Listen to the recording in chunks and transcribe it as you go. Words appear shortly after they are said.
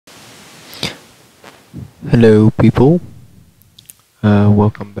Hello, people.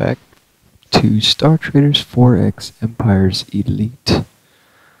 Welcome back to Star Traders 4X Empires Elite.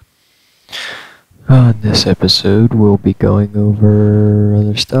 In this episode, we'll be going over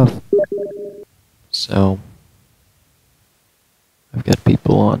other stuff. So, I've got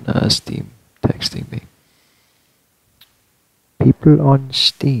people on Steam texting me. People on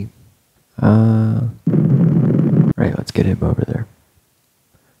Steam. Right, let's get him over there.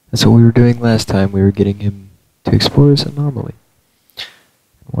 That's what we were doing last time. We were getting him to explore this anomaly.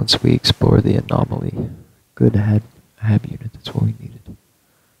 Once we explore the anomaly, good hab unit, that's what we needed.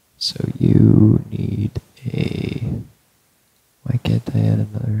 So you need a... Why can't I add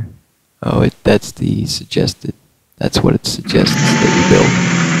another? Oh, that's the suggested. That's what it suggests that you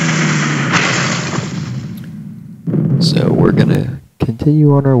build. So we're gonna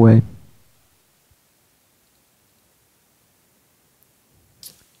continue on our way.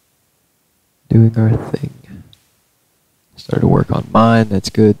 Doing our thing. Start to work on mine, that's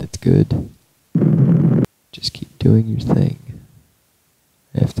good, that's good. Just keep doing your thing.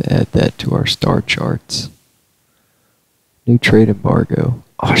 I have to add that to our star charts. New trade embargo.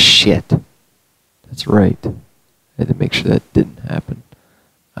 Oh shit! That's right. I had to make sure that didn't happen.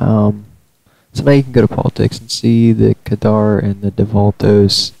 So now you can go to politics and see the Kadar and the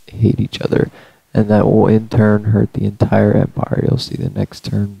Devaltos hate each other. And that will in turn hurt the entire empire. You'll see the next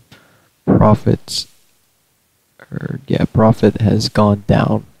turn profit has gone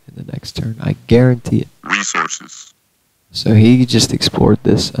down in the next turn. I guarantee it. Resources. So he just explored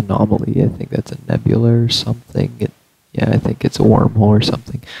this anomaly. I think that's a nebula or something. I think it's a wormhole or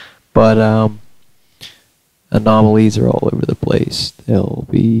something. But anomalies are all over the place. They'll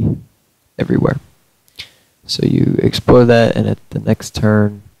be everywhere. So you explore that, and at the next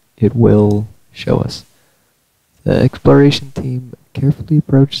turn, it will show us. The exploration team carefully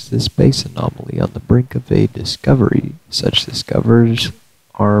approaches this space anomaly on the brink of a discovery. Such discoveries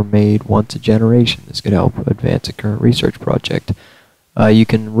are made once a generation. This could help advance a current research project. You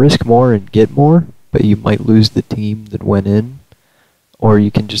can risk more and get more, but you might lose the team that went in, or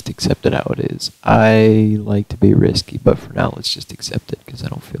you can just accept it how it is. I like to be risky, but for now let's just accept it because I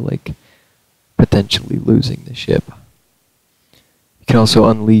don't feel like potentially losing the ship. You can also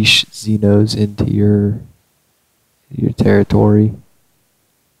unleash Xenos into your territory.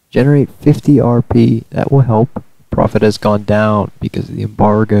 Generate 50 RP. That will help. Profit has gone down because of the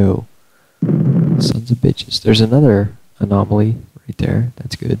embargo. Sons of bitches. There's another anomaly right there.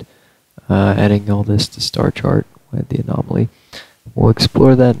 That's good. Adding all this to star chart with the anomaly. We'll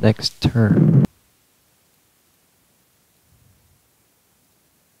explore that next turn.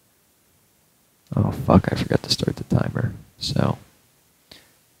 Oh fuck, I forgot to start the timer. So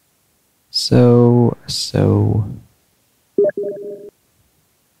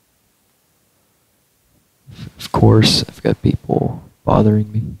of course, I've got people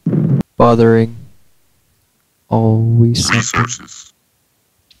bothering me. Bothering. Always something. Resources.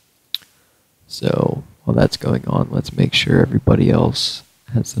 So, while that's going on, let's make sure everybody else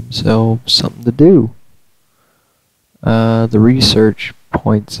has themselves something to do. The research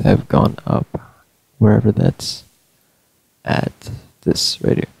points have gone up, wherever that's at. This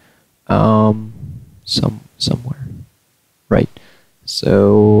right here. Somewhere. Right.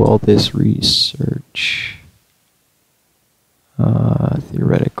 So, all this research...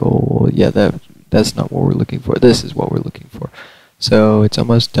 theoretical, that's not what we're looking for. This is what we're looking for. So it's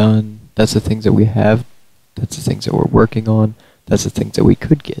almost done. That's the things that we have. That's the things that we're working on. That's the things that we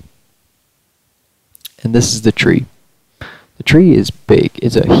could get. And this is the tree. The tree is big.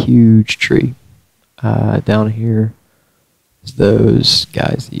 It's a huge tree. Down here is those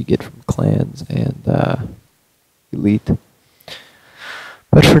guys that you get from clans and elite.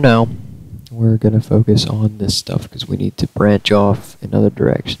 But for now, we're going to focus on this stuff because we need to branch off in other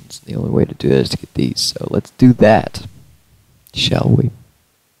directions. The only way to do that is to get these. So let's do that. Shall we?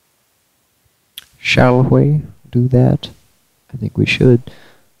 Shall we do that? I think we should.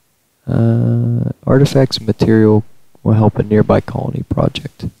 Artifacts and material will help a nearby colony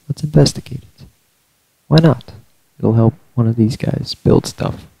project. Let's investigate it. Why not? It'll help one of these guys build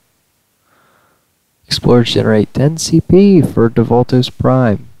stuff. Explorers generate 10 CP for Devaltos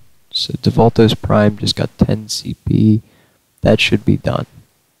Prime. So Devaltos Prime just got 10 CP. That should be done.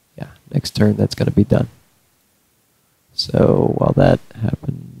 Yeah, next turn that's going to be done. So while that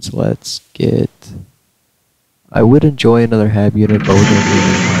happens, let's get... I would enjoy another hab unit, but we're going to need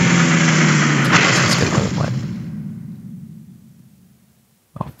another one. Let's get another one.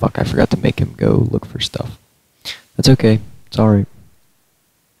 Oh fuck, I forgot to make him go look for stuff. That's okay. It's alright.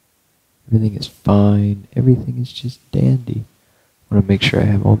 Everything is fine. Everything is just dandy. I want to make sure I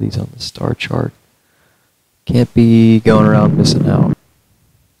have all these on the star chart. Can't be going around missing out.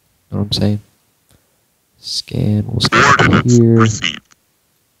 Know what I'm saying? Scan. We'll scan up here.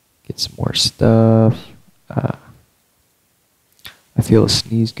 Get some more stuff. I feel a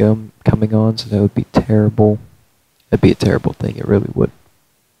sneeze gum coming on, so that would be terrible. That'd be a terrible thing. It really would.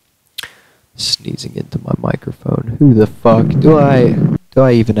 Sneezing into my microphone. Who the fuck do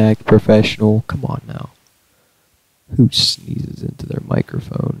I even act professional? Come on now. Who sneezes into their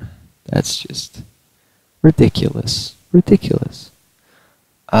microphone? That's just ridiculous. Ridiculous.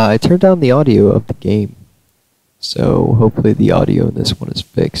 I turned down the audio of the game, so hopefully the audio in this one is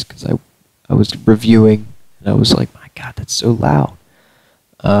fixed, because I was reviewing and I was like, my god, that's so loud.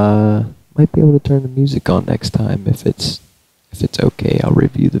 Might be able to turn the music on next time if it's okay. I'll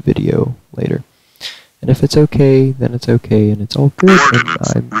review the video later. And if it's okay, then it's okay, and it's all good, then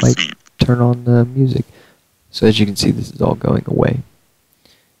I might turn on the music. So as you can see, this is all going away.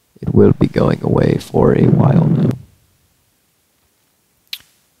 It will be going away for a while now.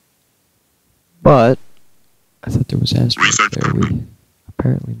 But I thought there was asteroids there.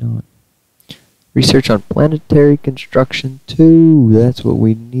 Apparently not. Research on planetary construction 2. That's what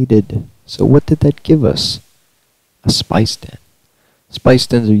we needed. So what did that give us? A spice den. Spice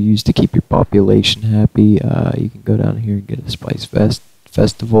dens are used to keep your population happy. You can go down here and get a spice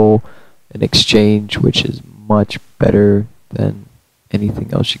festival, an exchange, which is much better than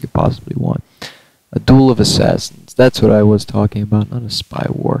anything else you could possibly want. A duel of assassins. That's what I was talking about, not a spy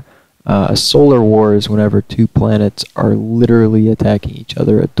war. A solar war is whenever two planets are literally attacking each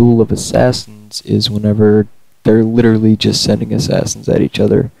other. A duel of assassins is whenever they're literally just sending assassins at each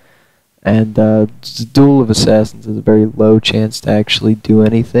other. And the duel of assassins is a very low chance to actually do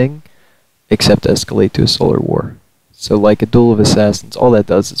anything except escalate to a solar war. So like a duel of assassins, all that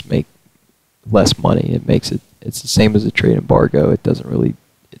does is make less money. It's the same as a trade embargo. It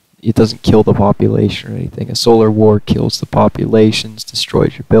doesn't kill the population or anything. A solar war kills the populations,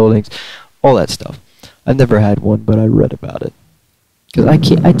 destroys your buildings, all that stuff. I've never had one, but I read about it. Because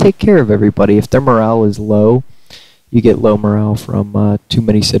I take care of everybody. If their morale is low, you get low morale from too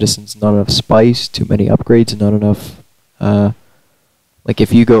many citizens, not enough spice, too many upgrades, not enough... like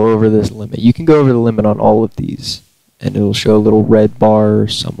if you go over this limit, you can go over the limit on all of these, and it'll show a little red bar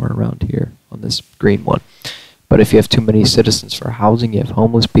somewhere around here on this green one. But if you have too many citizens for housing, you have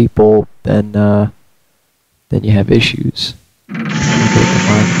homeless people, then you have issues.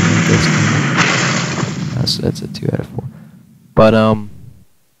 So that's a 2 out of 4. But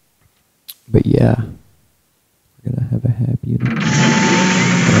yeah, we're gonna have a happy unit. Until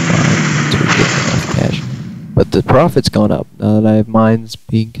we get enough cash. But the profit's gone up now that I have mines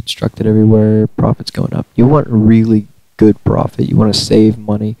being constructed everywhere. Profit's going up. You want really good profit. You want to save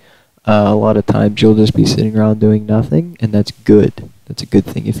money. A lot of times you'll just be sitting around doing nothing, and that's good. That's a good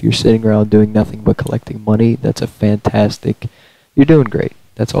thing. If you're sitting around doing nothing but collecting money, that's a fantastic... You're doing great.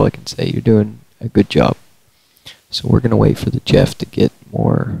 That's all I can say. You're doing a good job. So we're going to wait for the Jeff to get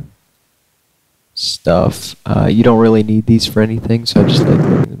more stuff. You don't really need these for anything, so I just like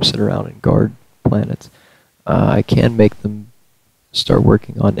letting them sit around and guard planets. I can make them start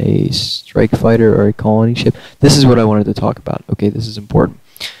working on a strike fighter or a colony ship. This is what I wanted to talk about. Okay, this is important.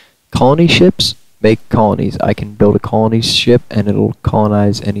 Colony ships make colonies. I can build a colony ship and it'll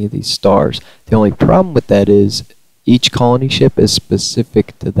colonize any of these stars. The only problem with that is each colony ship is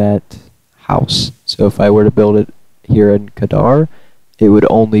specific to that house. So if I were to build it here in Kadar, it would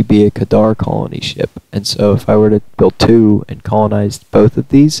only be a Kadar colony ship. And so if I were to build 2 and colonize both of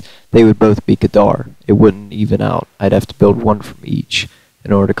these, they would both be Kadar. It wouldn't even out. I'd have to build one from each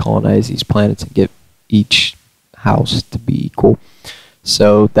in order to colonize these planets and get each house to be equal.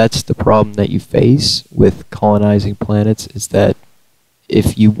 So that's the problem that you face with colonizing planets, is that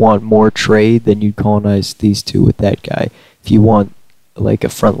if you want more trade, then you'd colonize these 2 with that guy. If you want like a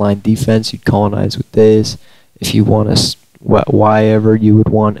frontline defense, you'd colonize with this. If you want why ever you would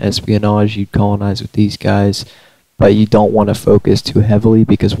want espionage, you'd colonize with these guys. But you don't want to focus too heavily,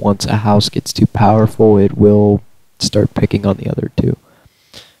 because once a house gets too powerful, it will start picking on the other 2.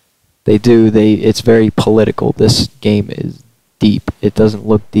 It's very political. This game is deep. It doesn't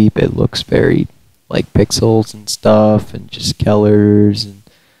look deep. It looks very like pixels and stuff, and just colors and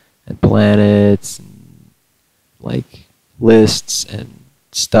planets and like lists and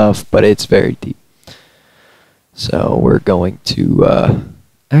stuff, but it's very deep. So we're going to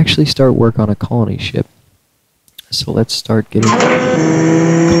actually start work on a colony ship. So let's start getting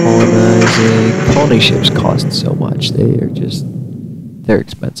colonizing. Colony ships cost so much. They're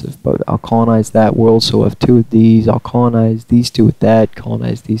expensive, but I'll colonize that world, so I have 2 of these. I'll colonize these 2 with that,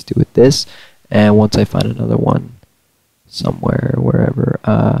 colonize these 2 with this, and once I find another one somewhere, wherever,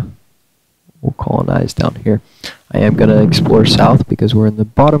 we'll colonize down here. I am going to explore south because we're in the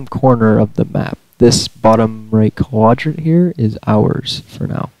bottom corner of the map. This bottom right quadrant here is ours for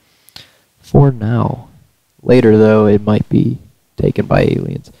now. For now. Later, though, it might be taken by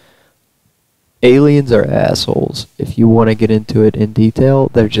aliens. Aliens are assholes. If you want to get into it in detail,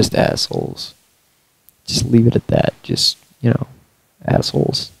 they're just assholes. Just leave it at that. Just, you know,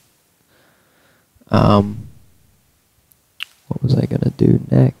 assholes. What was I going to do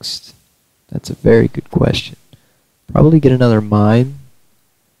next? That's a very good question. Probably get another mine,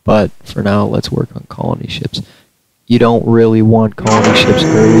 but for now, let's work on colony ships. You don't really want colony ships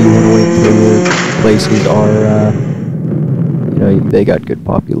early. You want to wait until your places are, you know, they got good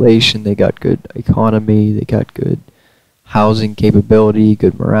population, they got good economy, they got good housing capability,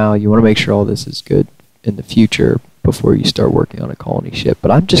 good morale. You want to make sure all this is good in the future before you start working on a colony ship.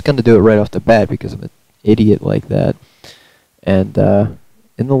 But I'm just going to do it right off the bat because I'm an idiot like that. And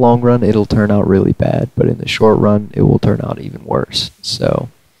in the long run, it'll turn out really bad, but in the short run, it will turn out even worse. So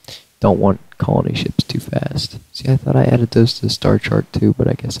don't want colony ships too fast. See, I thought I added those to the star chart too, but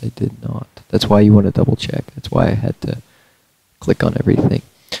I guess I did not. That's why you want to double check. That's why I had to click on everything.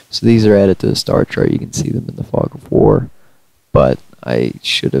 So these are added to the star chart. You can see them in the fog of war, but I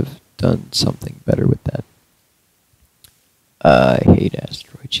should have done something better with that. I hate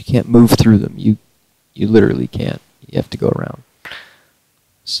asteroids. You can't move through them. You literally can't. You have to go around.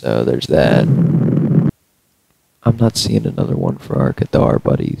 So there's that. I'm not seeing another one for our Kadar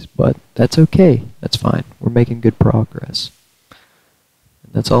buddies, but that's okay. That's fine. We're making good progress.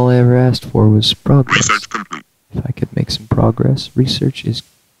 And that's all I ever asked for was progress. Research complete. If I could make some progress. Research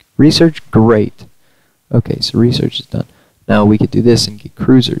great. Okay, so research is done. Now we could do this and get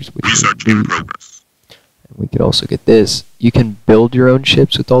cruisers, which Research is in progress. And we could also get this. You can build your own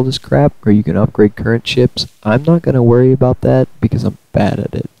ships with all this crap, or you can upgrade current ships. I'm not going to worry about that because I'm bad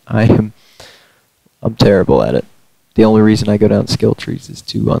at it. I'm terrible at it. The only reason I go down skill trees is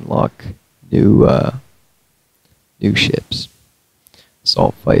to unlock new ships.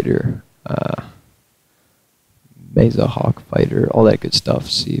 Assault fighter, Mesa Hawk fighter, all that good stuff.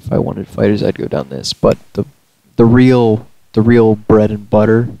 See, if I wanted fighters, I'd go down this. But the real bread and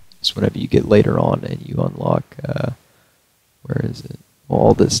butter is whenever you get later on and you unlock. Where is it? Well,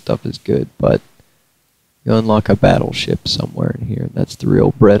 all this stuff is good, but you unlock a battleship somewhere in here, and that's the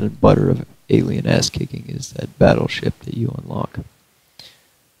real bread and butter of alien ass kicking, is that battleship that you unlock.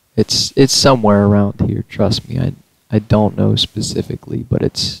 It's somewhere around here, trust me. I don't know specifically,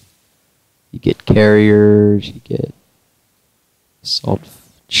 but you get carriers, you get assault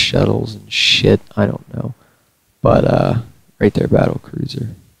shuttles and shit, I don't know. But right there, battle cruiser.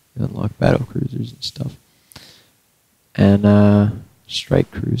 You unlock battle cruisers and stuff. And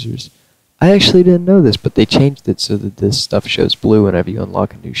strike cruisers. I actually didn't know this, but they changed it so that this stuff shows blue whenever you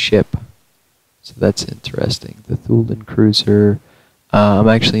unlock a new ship. So that's interesting. The Thulin cruiser. I'm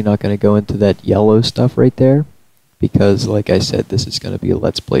actually not going to go into that yellow stuff right there, because like I said, this is going to be a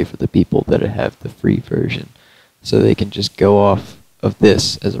let's play for the people that have the free version, so they can just go off of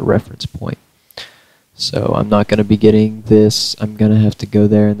this as a reference point. So I'm not going to be getting this. I'm going to have to go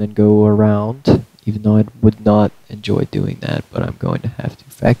there and then go around, even though I would not enjoy doing that, but I'm going to have to.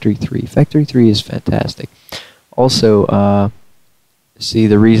 Factory 3. Factory 3 is fantastic. Also, see,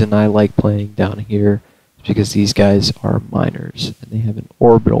 the reason I like playing down here is because these guys are miners, and they have an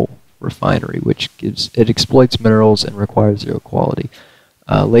orbital refinery, which exploits minerals and requires 0 quality.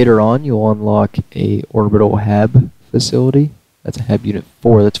 Later on, you'll unlock a orbital hab facility. That's a hab unit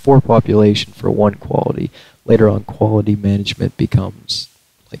 4. That's 4 population for 1 quality. Later on, quality management becomes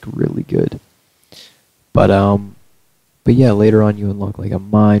like really good. But yeah, later on you unlock like a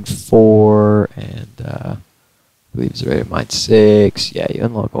mine 4 and I believe it's already mine 6. Yeah, you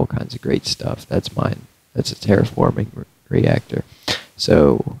unlock all kinds of great stuff. That's mine. That's a terraforming reactor.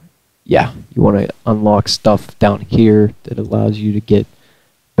 So yeah, you want to unlock stuff down here that allows you to get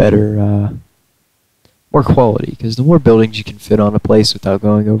better, more quality, because the more buildings you can fit on a place without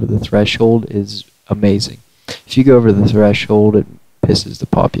going over the threshold is amazing. If you go over the threshold, it pisses the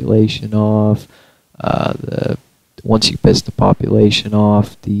population off. Once you piss the population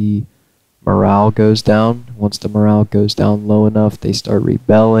off, the morale goes down. Once the morale goes down low enough, they start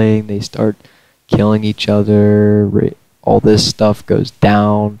rebelling, they start killing each other, all this stuff goes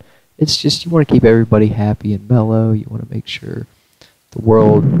down. It's just, you want to keep everybody happy and mellow. You want to make sure the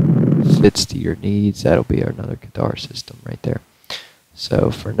world fits to your needs. That'll be another Kadar system right there. So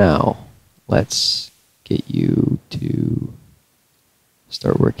for now, let's get you to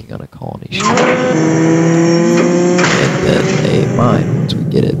start working on a colony ship. And then a mine once we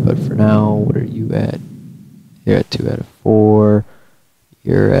get it. But for now, what are you at? You're at 2 out of 4.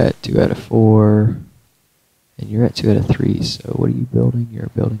 You're at 2 out of 4. And you're at 2 out of 3. So what are you building? You're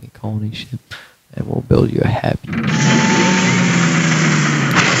building a colony ship. And we'll build you a happy. And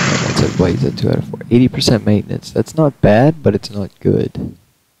that's everybody's at 2 out of 4. 80% maintenance. That's not bad, but it's not good.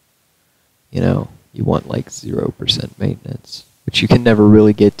 You know, you want like 0% maintenance, which you can never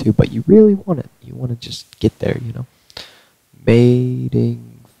really get to, but you really want it. You want to just get there, you know.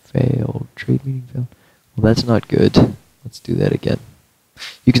 Mating failed. Trade meeting failed. Well, that's not good. Let's do that again.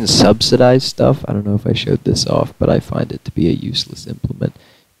 You can subsidize stuff. I don't know if I showed this off, but I find it to be a useless implement.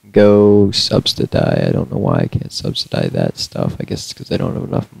 Go subsidize. I don't know why I can't subsidize that stuff. I guess it's because I don't have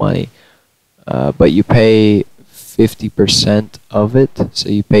enough money. But you pay 50% of it. So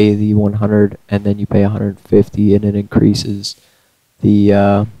you pay the 100 and then you pay 150 and it increases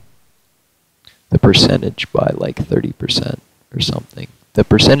the percentage by like 30% or something. The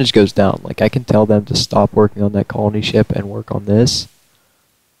percentage goes down. Like I can tell them to stop working on that colony ship and work on this.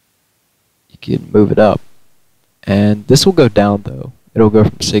 You can move it up. And this will go down though. It'll go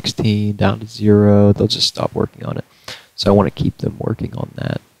from 16 down to 0. They'll just stop working on it. So I want to keep them working on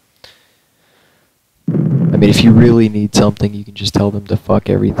that. I mean, if you really need something, you can just tell them to fuck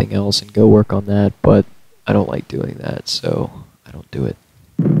everything else and go work on that. But I don't like doing that, so I don't do it.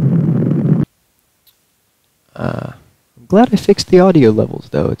 I'm glad I fixed the audio levels,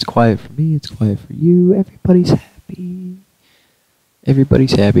 though. It's quiet for me. It's quiet for you. Everybody's happy.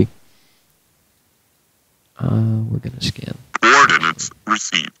 Everybody's happy. We're going to scan. Coordinates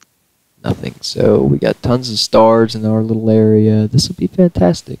received. Nothing. So we got tons of stars in our little area. This will be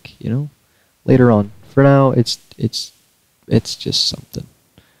fantastic, you know, later on. For now, it's just something.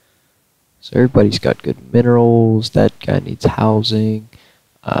 So everybody's got good minerals. That guy needs housing.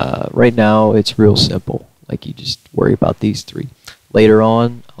 Right now, it's real simple. Like, you just worry about these 3. Later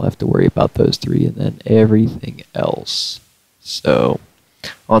on, I'll have to worry about those 3 and then everything else. So,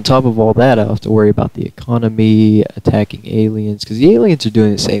 on top of all that, I'll have to worry about the economy, attacking aliens, because the aliens are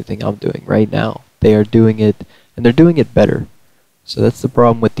doing the same thing I'm doing right now. They are doing it, and they're doing it better. So that's the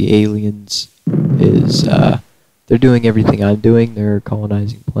problem with the aliens, is they're doing everything I'm doing. They're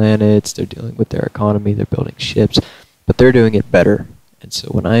colonizing planets, they're dealing with their economy, they're building ships, but they're doing it better. And so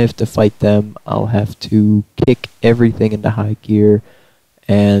when I have to fight them, I'll have to kick everything into high gear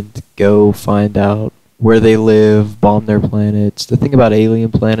and go find out where they live, bomb their planets. The thing about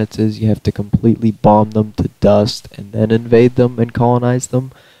alien planets is you have to completely bomb them to dust and then invade them and colonize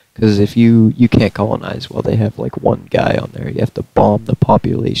them. Because if you can't colonize while they have like 1 guy on there. You have to bomb the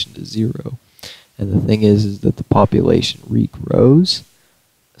population to 0. And the thing is that the population regrows.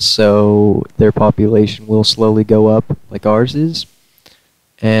 So their population will slowly go up like ours is.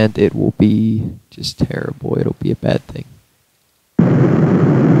 And it will be just terrible. It'll be a bad thing.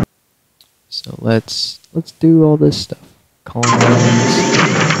 So let's do all this stuff. Colonize.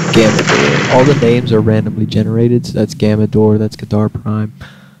 Gamador. All the names are randomly generated. So that's Gamador, that's Kadar Prime,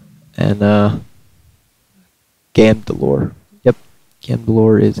 and Gamdalore. Yep,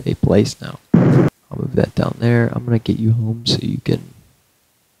 Gamdalore is a place now. I'll move that down there. I'm gonna get you home so you can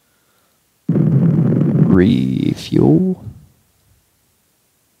refuel.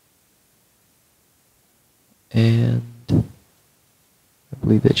 And I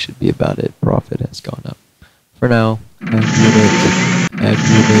believe that should be about it. Profit has gone up. For now, add unit.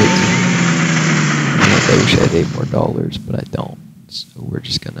 I wish I had $8 more, but I don't. So we're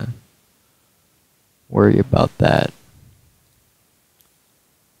just gonna worry about that.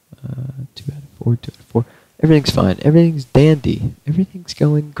 2 out of 4, 2 out of 4. Everything's fine. Everything's dandy. Everything's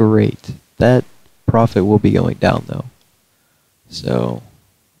going great. That profit will be going down though. So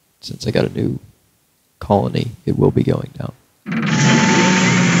since I got a new colony, it will be going down.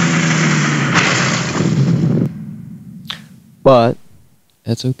 But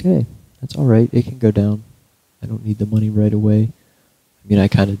that's okay. That's alright. It can go down. I don't need the money right away. I mean, I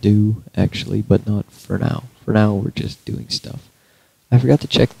kind of do, actually, but not for now. For now, we're just doing stuff. I forgot to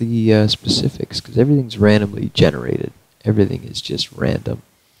check the specifics, because everything's randomly generated. Everything is just random.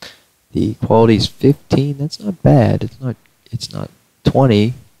 The quality's 15. That's not bad. It's not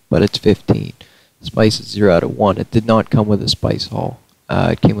 20, but it's 15. Spice is 0 out of 1. It did not come with a spice hall.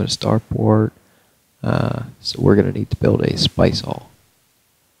 It came with a starport. So we're going to need to build a spice hall.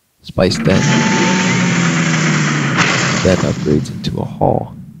 Spice den. That upgrades into a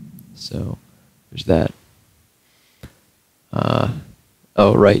hall. So there's that.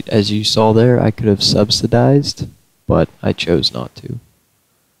 Oh, right. As you saw there, I could have subsidized, but I chose not to.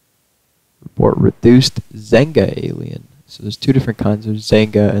 Report reduced Zenga alien. So there's 2 different kinds. There's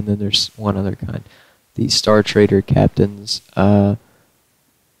Zenga, and then there's one other kind. The Star Trader captains.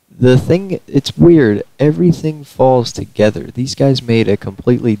 the thing, it's weird. Everything falls together. These guys made a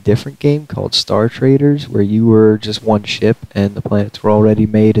completely different game called Star Traders, where you were just one ship and the planets were already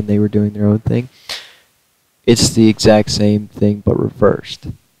made and they were doing their own thing. It's the exact same thing but reversed.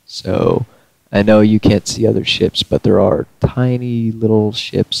 So I know you can't see other ships, but there are tiny little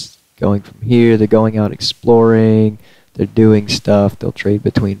ships going from here. They're going out exploring. They're doing stuff. They'll trade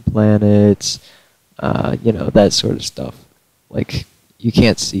between planets. That sort of stuff. Like, you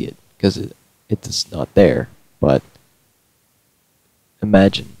can't see it because it's not there. But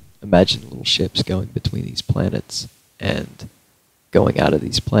imagine little ships going between these planets and going out of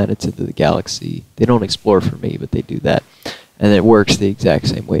these planets into the galaxy. They don't explore for me, but they do that. And it works the exact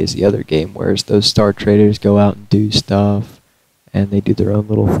same way as the other game, whereas those Star Traders go out and do stuff, and they do their own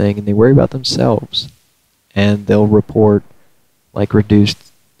little thing, and they worry about themselves. And they'll report, like,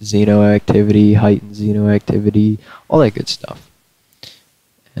 reduced Xeno activity, heightened Xeno activity, all that good stuff.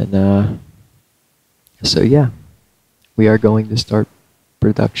 And, so yeah, we are going to start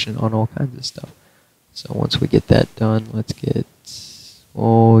production on all kinds of stuff. So once we get that done, let's get,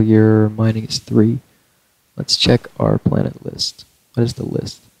 your mining is 3. Let's check our planet list. What is the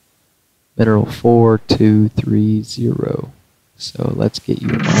list? Mineral 4230. So let's get you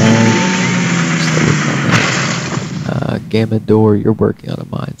a mine. Start working on that. Gamma Door, you're working on a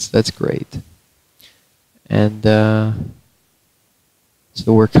mine, so that's great. And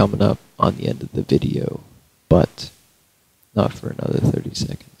so we're coming up on the end of the video, but not for another 30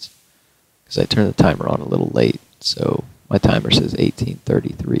 seconds. Because I turned the timer on a little late, so my timer says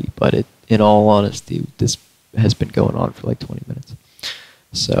 18:33, but in all honesty, this has been going on for like 20 minutes.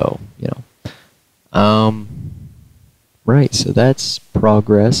 So, right, so that's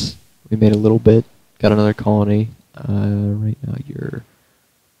progress. We made a little bit, got another colony. Right now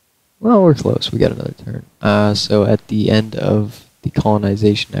we're close, we got another turn. So at the end of the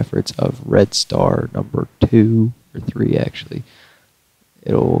colonization efforts of Red Star number 2, or 3 actually,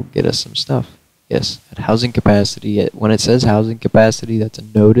 it'll get us some stuff. Yes, at housing capacity, when it says housing capacity, that's a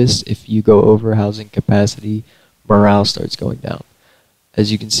notice. If you go over housing capacity, morale starts going down.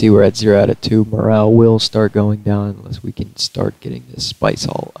 As you can see, we're at 0 out of 2. Morale will start going down unless we can start getting this spice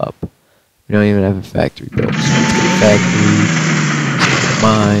all up. We don't even have a factory built. So let's get a factory, let's get a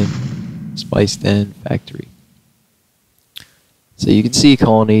mine, spice den, factory. So you can see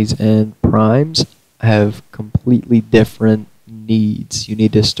colonies and primes have completely different needs. You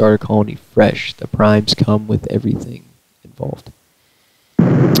need to start a colony fresh. The primes come with everything involved.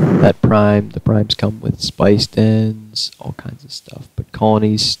 The primes come with spice dens, all kinds of stuff. But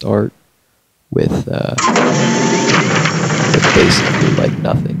colonies start with basically like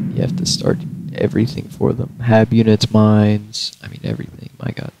nothing. You have to start everything for them. Hab units, mines, everything.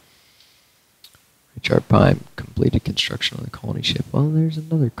 My God. Richard Prime completed construction on the colony ship. Well, there's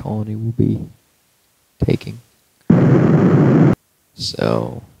another colony we'll be taking.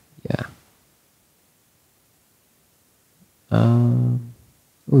 So, yeah.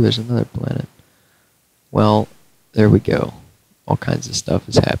 There's another planet. Well, there we go. All kinds of stuff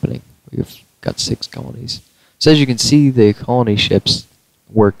is happening. We've got 6 colonies. So as you can see, the colony ships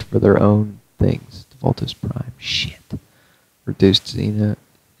worked for their own things. Devoltos Prime. Shit. Reduced Xena.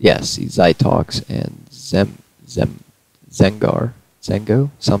 Yeah, see, Zytox and Zengar. Zengo?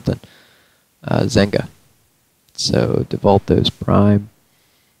 Something. Zenga. So, Devoltos Prime.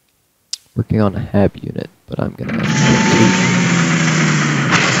 Working on a Hab unit, but I'm going to have to complete.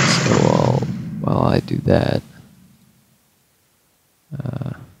 So, while I do that,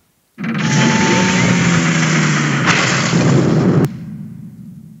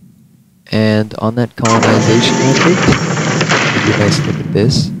 and on that colonization effort, give you a nice look at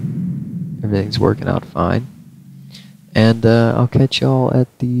this. Everything's working out fine. And I'll catch y'all at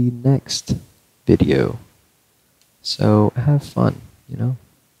the next video. So have fun,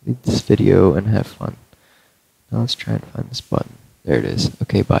 Leave this video and have fun. Now let's try and find this button. There it is.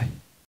 Okay, bye.